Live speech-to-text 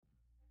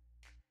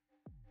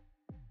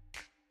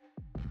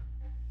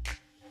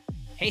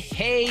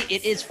Hey,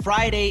 it is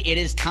Friday. It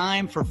is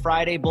time for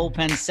Friday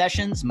Bullpen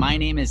Sessions. My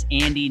name is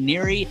Andy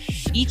Neary.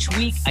 Each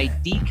week, I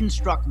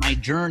deconstruct my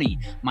journey,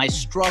 my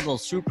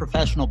struggles through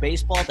professional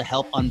baseball to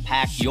help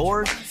unpack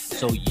yours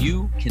so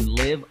you can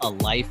live a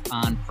life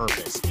on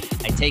purpose.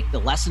 I take the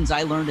lessons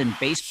I learned in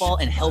baseball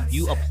and help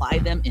you apply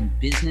them in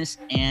business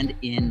and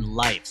in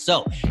life.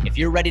 So if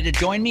you're ready to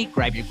join me,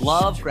 grab your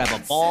glove, grab a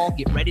ball,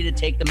 get ready to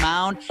take the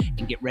mound,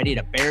 and get ready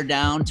to bear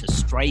down to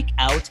strike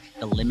out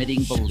the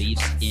limiting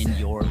beliefs in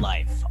your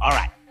life. All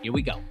right, here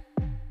we go.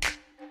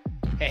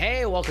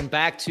 Hey, welcome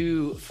back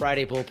to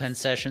Friday Bullpen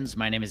Sessions.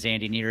 My name is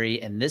Andy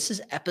Neary, and this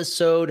is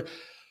episode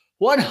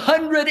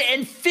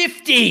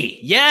 150.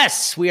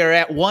 Yes, we are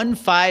at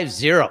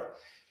 150.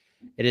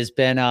 It has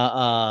been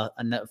a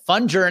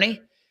fun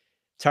journey.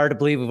 It's hard to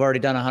believe we've already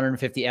done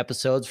 150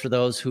 episodes. For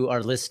those who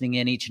are listening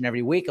in each and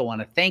every week, I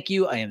want to thank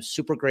you. I am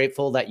super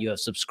grateful that you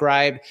have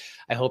subscribed.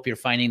 I hope you're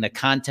finding the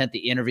content,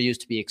 the interviews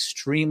to be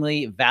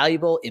extremely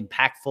valuable,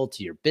 impactful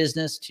to your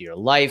business, to your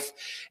life.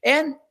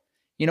 And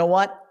you know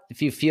what?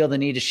 If you feel the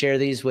need to share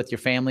these with your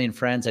family and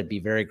friends, I'd be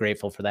very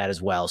grateful for that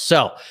as well.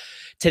 So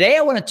today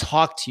I want to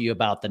talk to you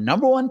about the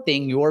number one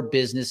thing your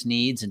business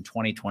needs in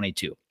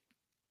 2022.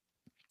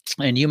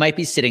 And you might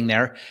be sitting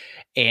there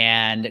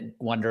and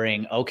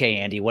wondering, okay,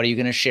 Andy, what are you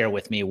going to share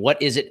with me?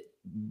 What is it?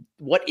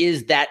 What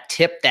is that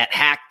tip, that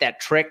hack, that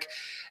trick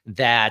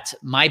that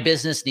my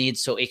business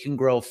needs so it can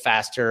grow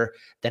faster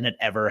than it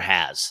ever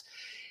has?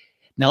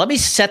 Now, let me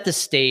set the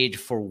stage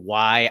for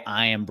why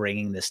I am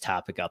bringing this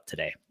topic up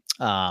today.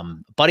 A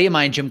buddy of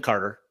mine, Jim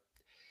Carter,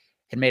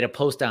 had made a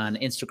post on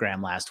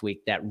Instagram last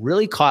week that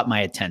really caught my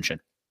attention.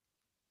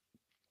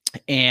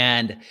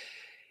 And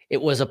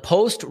it was a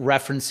post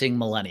referencing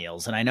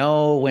millennials. And I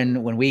know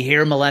when we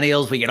hear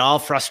millennials, we get all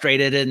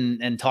frustrated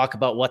and talk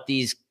about what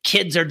these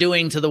kids are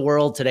doing to the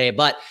world today.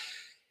 But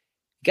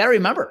you got to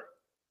remember,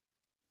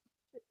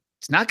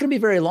 it's not going to be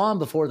very long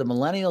before the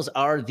millennials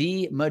are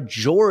the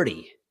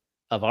majority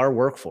of our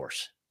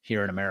workforce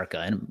here in America,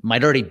 and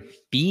might already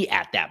be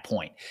at that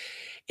point.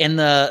 And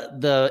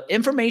the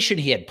information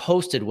he had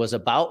posted was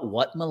about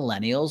what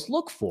millennials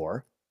look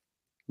for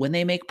when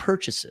they make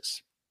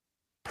purchases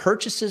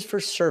for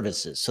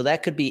services. So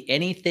that could be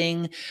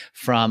anything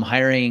from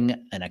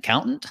hiring an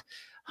accountant,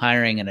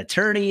 hiring an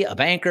attorney, a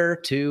banker,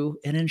 to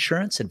an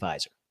insurance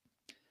advisor.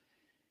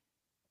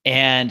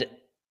 And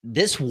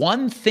this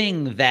one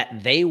thing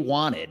that they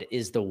wanted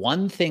is the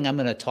one thing I'm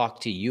going to talk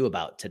to you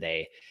about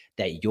today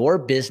that your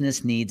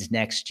business needs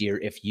next year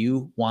if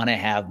you want to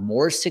have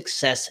more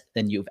success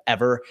than you've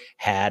ever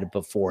had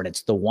before. And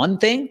it's the one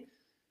thing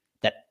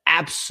that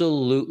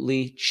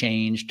absolutely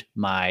changed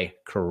my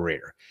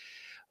career.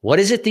 What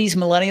is it these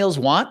millennials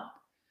want?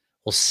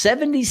 Well,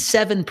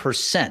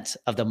 77%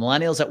 of the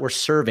millennials that were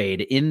surveyed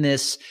in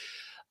this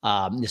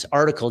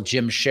article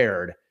Jim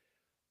shared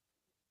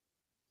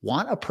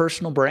want a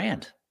personal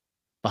brand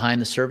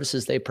behind the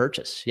services they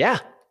purchase. Yeah,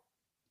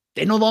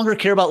 they no longer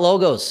care about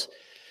logos.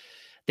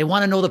 They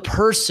want to know the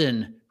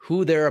person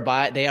who they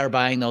are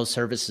buying those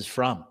services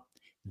from.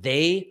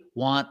 They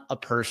want a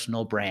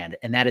personal brand.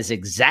 And that is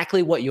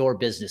exactly what your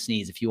business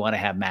needs if you want to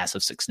have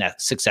massive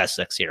success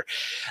next year.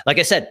 Like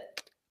I said,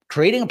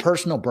 creating a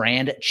personal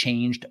brand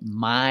changed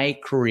my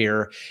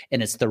career,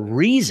 and it's the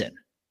reason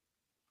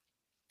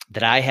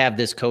that I have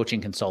this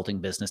coaching consulting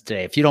business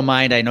today. If you don't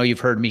mind, I know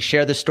you've heard me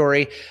share the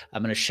story.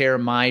 I'm going to share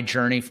my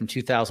journey from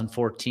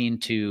 2014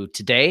 to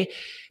today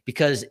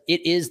because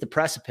it is the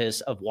precipice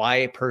of why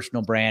a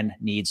personal brand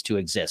needs to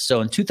exist.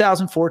 So in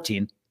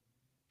 2014,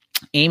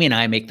 Amy and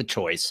I make the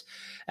choice,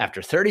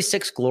 after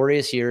 36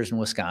 glorious years in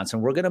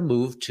Wisconsin, we're going to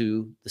move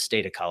to the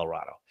state of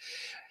Colorado.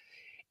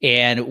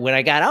 And when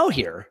I got out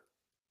here,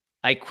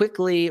 I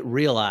quickly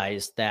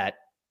realized that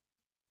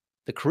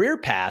the career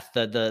path,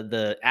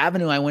 the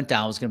avenue I went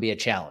down was going to be a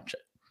challenge.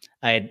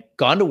 I had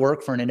gone to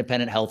work for an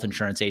independent health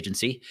insurance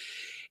agency,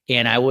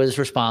 and I was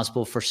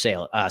responsible for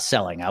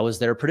selling. I was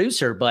their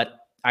producer, but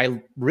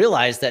I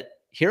realized that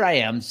here I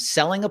am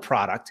selling a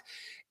product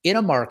in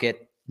a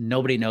market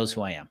nobody knows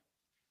who I am.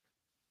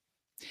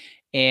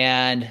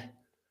 And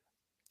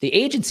the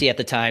agency at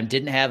the time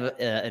didn't have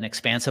an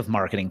expansive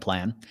marketing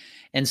plan.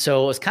 And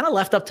so it was kind of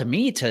left up to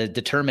me to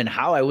determine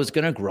how I was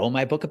going to grow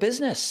my book of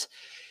business.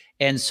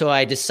 And so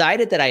I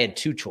decided that I had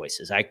two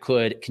choices. I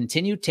could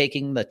continue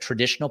taking the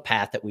traditional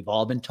path that we've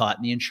all been taught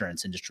in the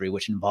insurance industry,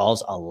 which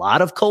involves a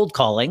lot of cold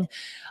calling,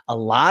 a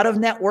lot of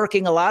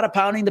networking, a lot of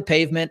pounding the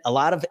pavement, a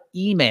lot of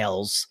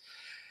emails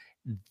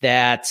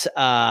that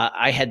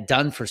I had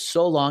done for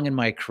so long in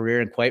my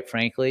career. And quite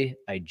frankly,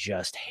 I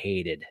just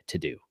hated to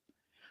do.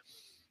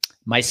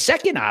 My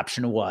second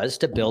option was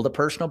to build a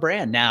personal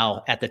brand.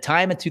 Now, at the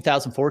time in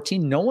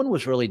 2014, no one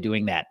was really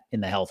doing that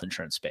in the health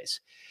insurance space.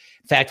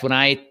 In fact, when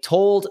I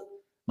told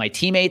my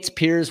teammates,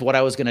 peers, what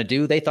I was going to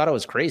do, they thought I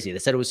was crazy. They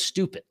said it was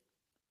stupid.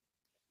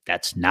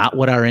 That's not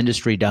what our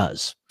industry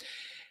does.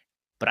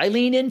 But I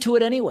leaned into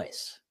it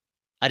anyways.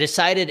 I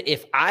decided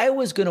if I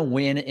was going to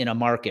win in a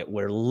market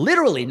where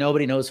literally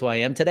nobody knows who I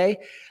am today,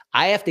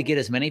 I have to get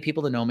as many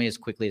people to know me as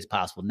quickly as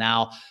possible.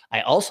 Now,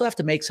 I also have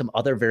to make some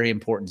other very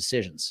important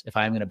decisions if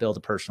I'm going to build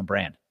a personal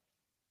brand.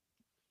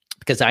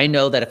 Because I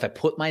know that if I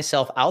put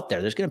myself out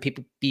there, there's going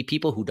to be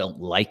people who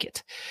don't like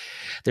it.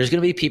 There's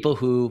going to be people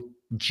who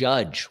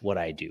judge what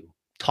I do,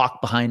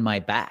 talk behind my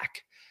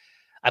back.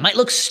 I might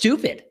look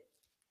stupid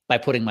by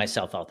putting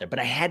myself out there, but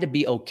I had to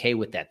be okay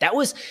with that. That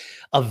was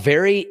a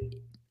very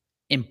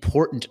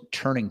important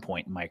turning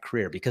point in my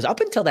career, because up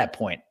until that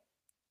point,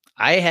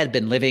 I had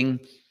been living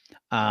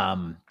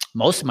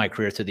most of my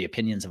career through the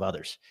opinions of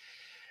others.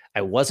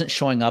 I wasn't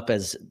showing up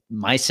as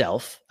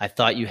myself. I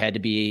thought you had to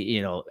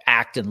be,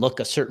 act and look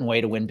a certain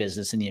way to win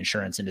business in the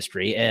insurance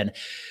industry. And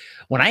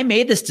when I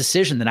made this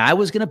decision that I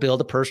was going to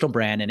build a personal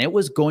brand and it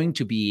was going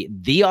to be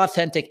the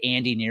authentic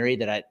Andy Neary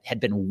that I had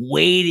been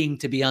waiting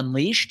to be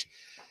unleashed,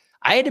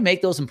 I had to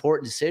make those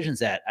important decisions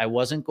that I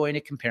wasn't going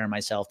to compare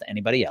myself to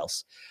anybody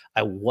else.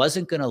 I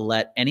wasn't going to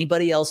let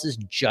anybody else's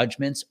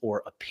judgments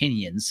or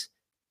opinions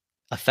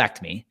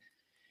affect me.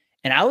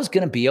 And I was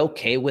going to be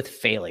okay with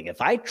failing.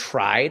 If I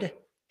tried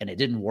and it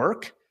didn't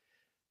work,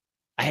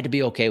 I had to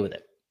be okay with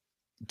it.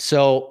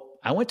 So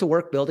I went to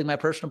work building my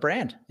personal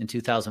brand in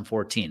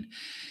 2014.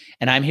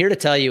 And I'm here to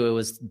tell you it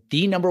was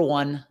the number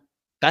one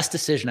best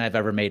decision I've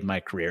ever made in my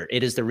career.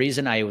 It is the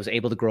reason I was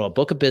able to grow a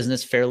book of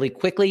business fairly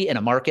quickly in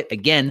a market,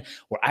 again,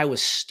 where I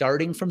was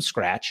starting from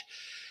scratch.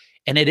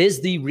 And it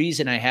is the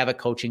reason I have a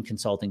coaching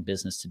consulting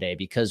business today,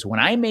 because when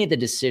I made the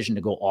decision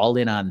to go all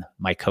in on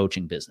my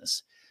coaching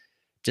business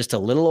just a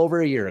little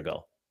over a year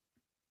ago,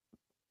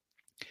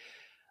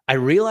 I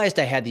realized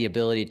I had the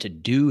ability to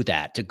do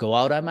that, to go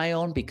out on my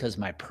own, because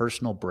my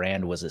personal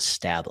brand was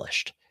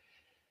established.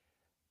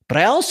 But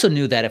I also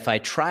knew that if I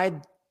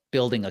tried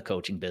building a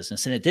coaching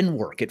business and it didn't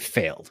work, it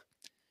failed,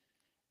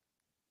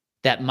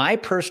 that my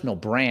personal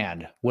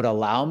brand would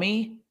allow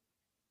me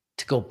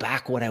to go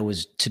back to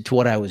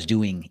what I was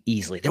doing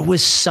easily. There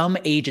was some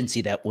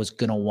agency that was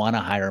going to want to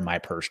hire my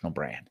personal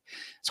brand.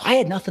 So I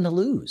had nothing to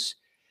lose.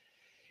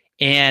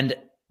 And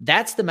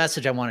that's the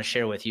message I want to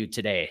share with you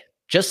today.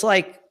 Just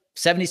like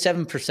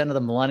 77% of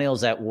the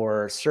millennials that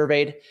were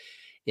surveyed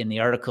in the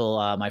article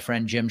my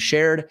friend Jim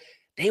shared,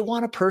 they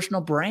want a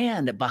personal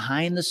brand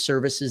behind the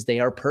services they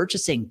are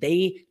purchasing.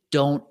 They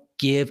don't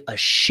give a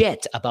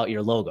shit about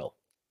your logo.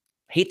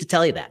 I hate to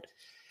tell you that.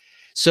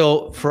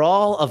 So for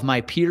all of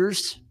my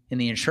peers in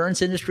the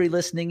insurance industry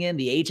listening in,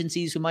 the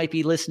agencies who might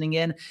be listening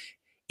in,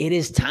 it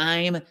is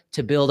time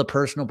to build a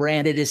personal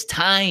brand. It is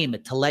time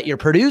to let your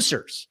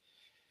producers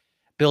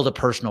build a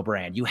personal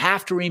brand. You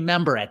have to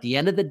remember, at the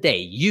end of the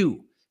day,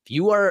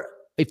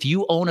 if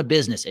you own a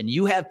business and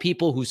you have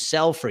people who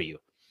sell for you,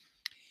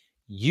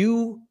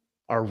 you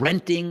are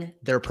renting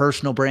their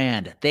personal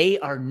brand. They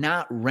are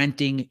not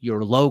renting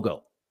your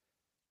logo.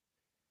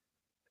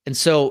 And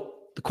so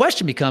the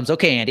question becomes,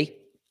 okay, Andy,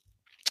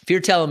 if you're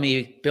telling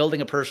me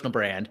building a personal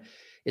brand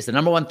is the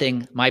number one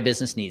thing my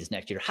business needs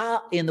next year,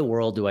 how in the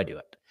world do I do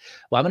it?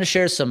 Well, I'm going to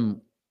share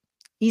some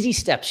easy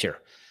steps here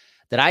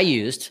that I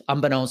used,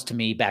 unbeknownst to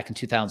me, back in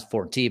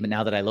 2014. But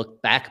now that I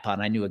look back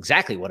upon, I knew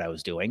exactly what I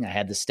was doing. I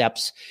had the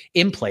steps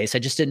in place. I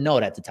just didn't know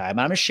it at the time.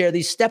 I'm going to share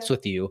these steps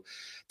with you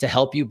to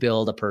help you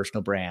build a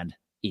personal brand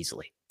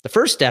easily. The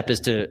first step is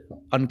to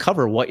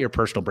uncover what your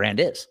personal brand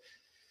is.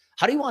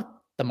 How do you want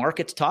the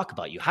market to talk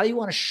about you? How do you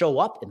want to show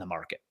up in the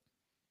market?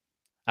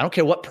 I don't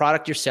care what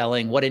product you're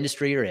selling, what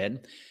industry you're in.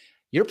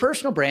 Your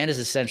personal brand is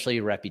essentially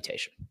your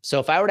reputation. So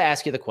if I were to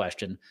ask you the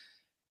question,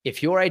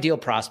 if your ideal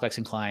prospects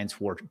and clients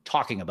were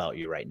talking about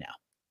you right now,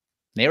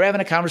 they were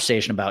having a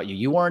conversation about you,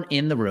 you weren't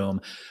in the room,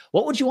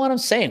 what would you want them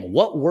saying?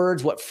 What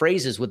words, what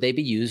phrases would they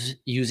be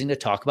using to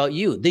talk about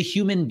you? The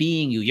human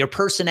being you, your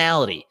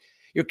personality,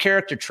 your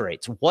character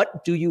traits.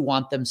 What do you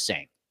want them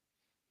saying?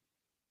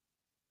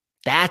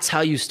 That's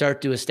how you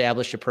start to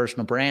establish your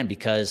personal brand,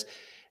 because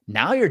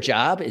now your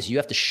job is you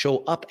have to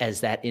show up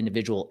as that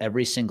individual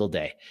every single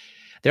day.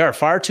 There are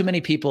far too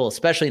many people,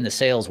 especially in the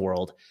sales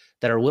world,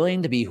 that are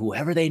willing to be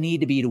whoever they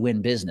need to be to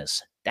win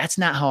business. That's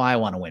not how I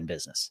want to win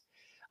business.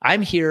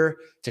 I'm here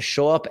to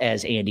show up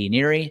as Andy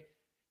Neary,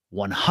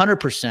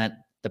 100%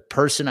 the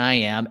person I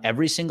am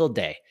every single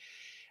day.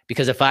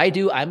 Because if I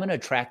do, I'm going to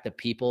attract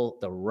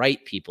the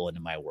right people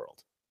into my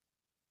world.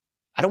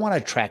 I don't want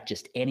to attract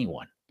just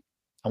anyone.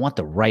 I want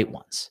the right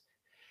ones.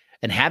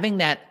 And having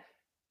that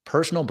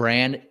personal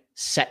brand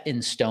set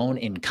in stone,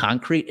 in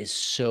concrete, is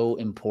so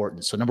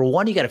important. So number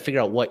one, you got to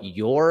figure out what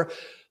your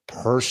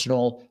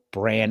personal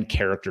brand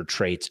character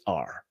traits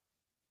are.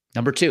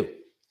 Number two,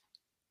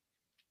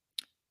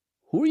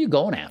 who are you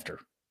going after?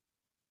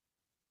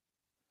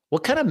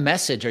 What kind of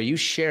message are you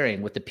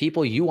sharing with the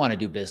people you want to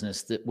do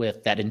business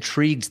with that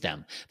intrigues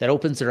them, that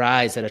opens their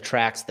eyes, that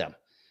attracts them?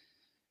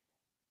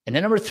 And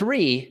then number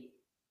three,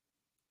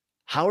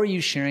 how are you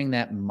sharing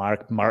that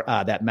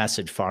that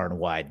message far and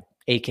wide?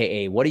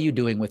 AKA, what are you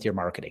doing with your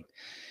marketing?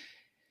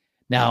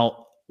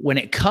 Now, when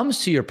it comes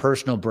to your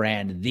personal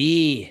brand,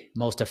 the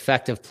most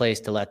effective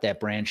place to let that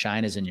brand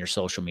shine is in your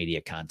social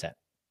media content.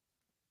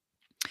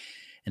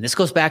 And this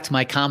goes back to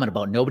my comment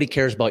about nobody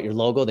cares about your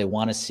logo. They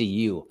want to see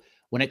you.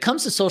 When it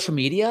comes to social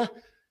media,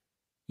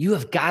 you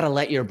have got to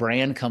let your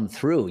brand come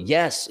through.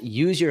 Yes,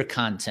 use your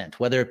content,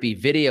 whether it be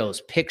videos,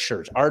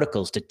 pictures,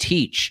 articles, to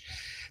teach,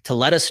 to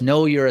let us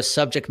know you're a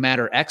subject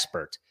matter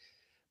expert,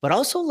 but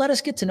also let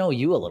us get to know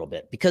you a little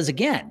bit. Because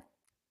again,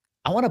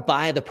 I want to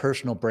buy the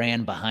personal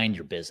brand behind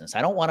your business.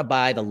 I don't want to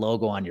buy the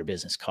logo on your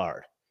business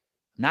card.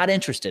 I'm not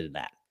interested in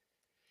that.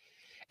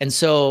 And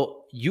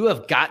so you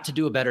have got to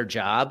do a better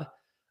job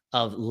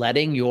of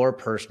letting your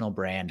personal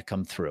brand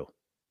come through.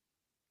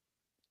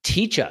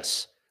 Teach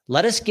us.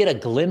 Let us get a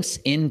glimpse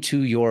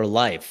into your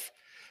life.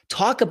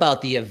 Talk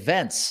about the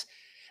events,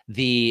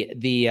 the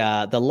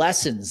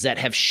lessons that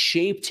have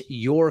shaped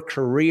your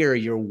career,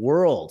 your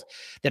world,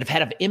 that have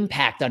had an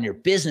impact on your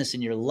business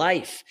and your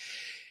life.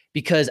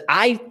 Because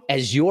I,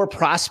 as your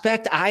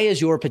prospect, I, as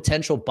your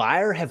potential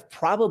buyer, have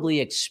probably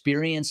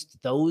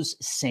experienced those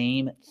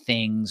same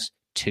things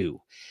too.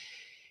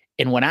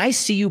 And when I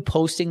see you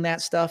posting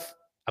that stuff,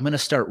 I'm going to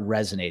start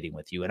resonating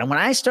with you. And when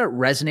I start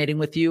resonating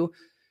with you,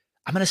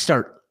 I'm going to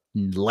start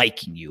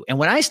liking you. And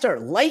when I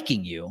start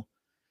liking you,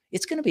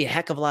 it's going to be a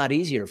heck of a lot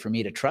easier for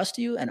me to trust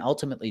you and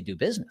ultimately do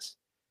business.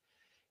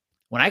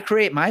 When I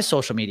create my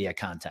social media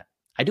content,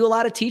 I do a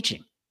lot of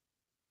teaching.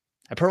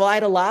 I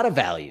provide a lot of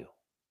value.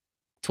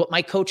 It's what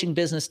my coaching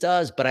business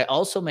does, but I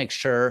also make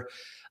sure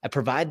I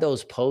provide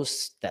those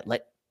posts that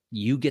let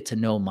you get to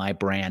know my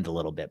brand a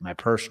little bit, my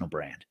personal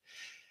brand.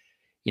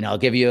 You know, I'll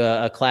give you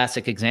a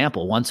classic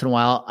example. Once in a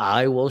while,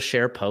 I will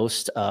share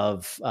posts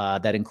of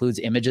that includes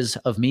images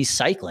of me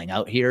cycling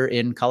out here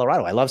in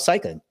Colorado. I love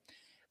cycling.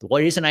 The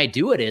reason I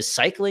do it is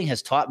cycling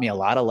has taught me a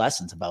lot of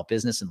lessons about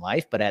business and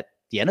life. But at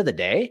the end of the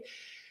day,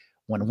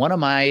 when one of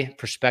my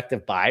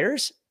prospective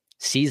buyers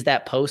sees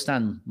that post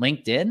on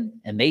LinkedIn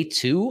and they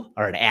too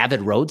are an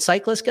avid road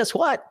cyclist, guess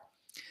what?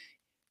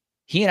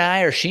 He and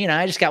I, or she and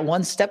I, just got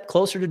one step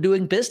closer to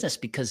doing business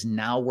because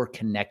now we're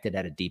connected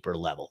at a deeper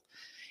level.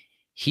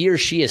 He or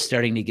she is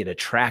starting to get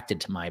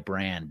attracted to my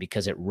brand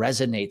because it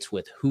resonates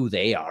with who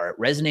they are. It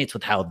resonates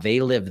with how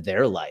they live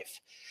their life.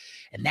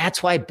 And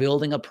that's why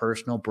building a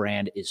personal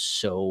brand is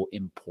so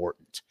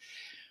important.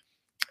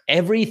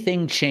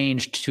 Everything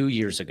changed 2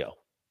 years ago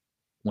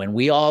when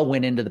we all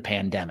went into the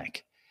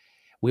pandemic.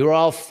 We were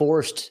all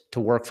forced to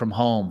work from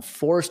home,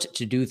 forced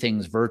to do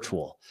things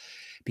virtual,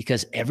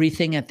 because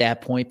everything at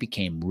that point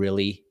became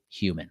really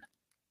human.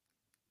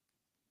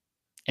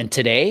 And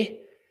today,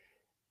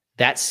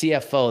 that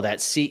CFO, that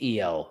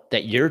CEO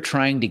that you're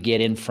trying to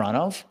get in front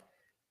of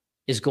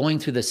is going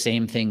through the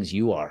same things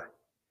you are.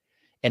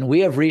 And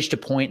we have reached a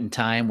point in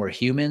time where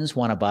humans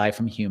want to buy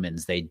from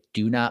humans. They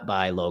do not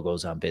buy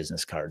logos on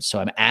business cards. So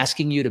I'm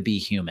asking you to be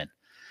human.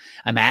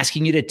 I'm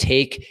asking you to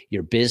take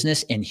your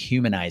business and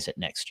humanize it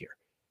next year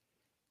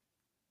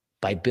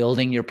by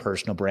building your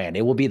personal brand.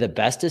 It will be the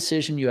best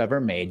decision you ever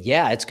made.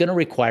 Yeah, it's going to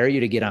require you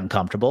to get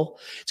uncomfortable.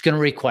 It's going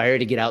to require you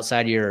to get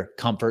outside of your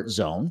comfort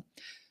zone,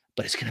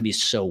 but it's going to be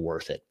so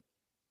worth it.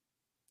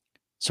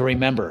 So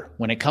remember,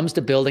 when it comes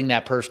to building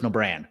that personal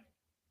brand,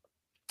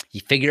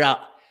 you figure out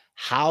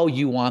how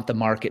you want the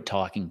market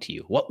talking to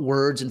you. What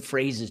words and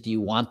phrases do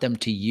you want them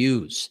to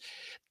use?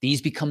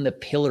 These become the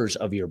pillars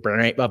of your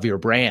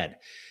brand.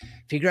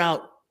 Figure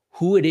out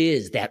who it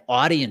is, that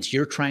audience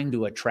you're trying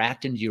to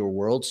attract into your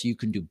world so you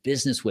can do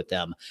business with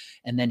them,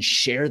 and then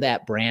share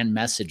that brand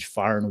message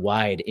far and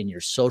wide in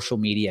your social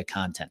media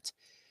content.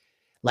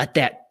 Let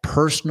that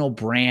personal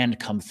brand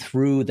come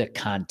through the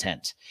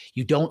content.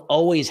 You don't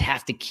always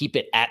have to keep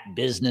it at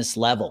business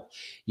level.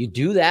 You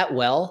do that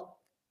well,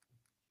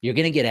 you're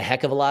going to get a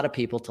heck of a lot of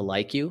people to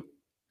like you.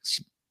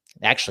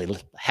 Actually,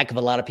 a heck of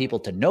a lot of people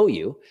to know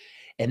you.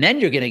 And then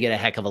you're going to get a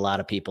heck of a lot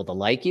of people to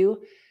like you,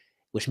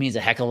 which means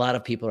a heck of a lot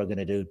of people are going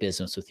to do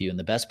business with you. And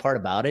the best part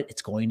about it,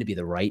 it's going to be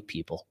the right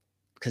people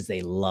because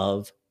they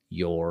love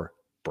your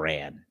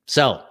brand.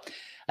 So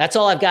that's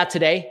all I've got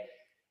today.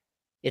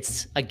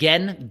 It's,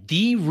 again,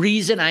 the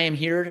reason I am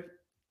here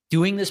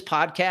doing this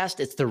podcast.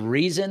 It's the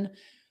reason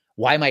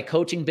why my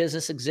coaching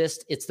business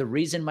exists. It's the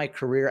reason my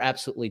career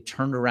absolutely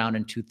turned around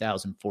in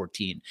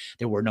 2014.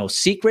 There were no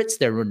secrets.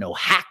 There were no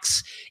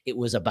hacks. It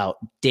was about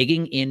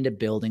digging into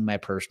building my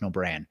personal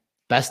brand.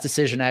 Best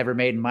decision I ever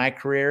made in my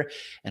career,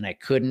 and I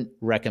couldn't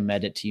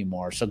recommend it to you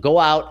more. So go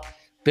out,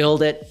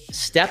 build it,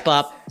 step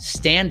up,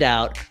 stand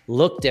out,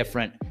 look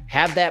different,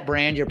 have that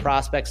brand your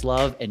prospects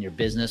love, and your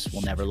business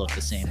will never look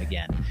the same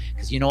again.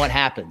 Because you know what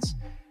happens?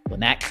 When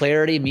that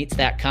clarity meets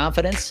that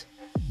confidence,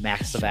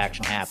 massive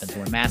action happens.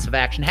 When massive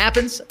action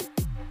happens,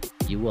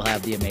 you will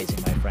have the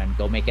amazing, my friend.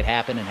 Go make it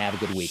happen and have a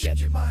good weekend.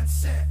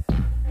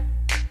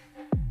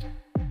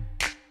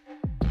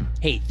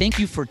 Hey, thank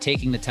you for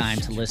taking the time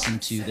to listen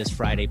to this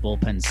Friday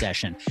bullpen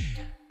session.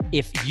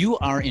 If you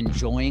are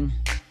enjoying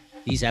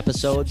these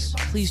episodes,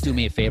 please do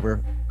me a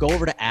favor. Go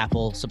over to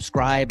Apple,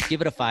 subscribe, give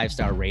it a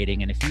 5-star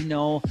rating. And if you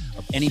know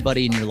of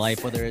anybody in your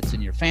life, whether it's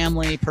in your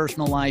family,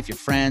 personal life, your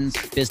friends,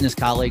 business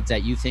colleagues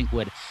that you think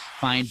would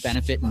find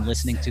benefit in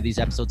listening to these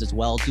episodes as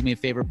well, do me a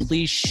favor.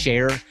 Please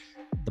share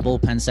the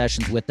bullpen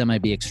sessions with them.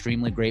 I'd be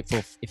extremely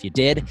grateful if you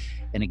did.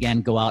 And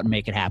again, go out and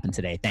make it happen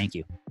today. Thank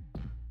you.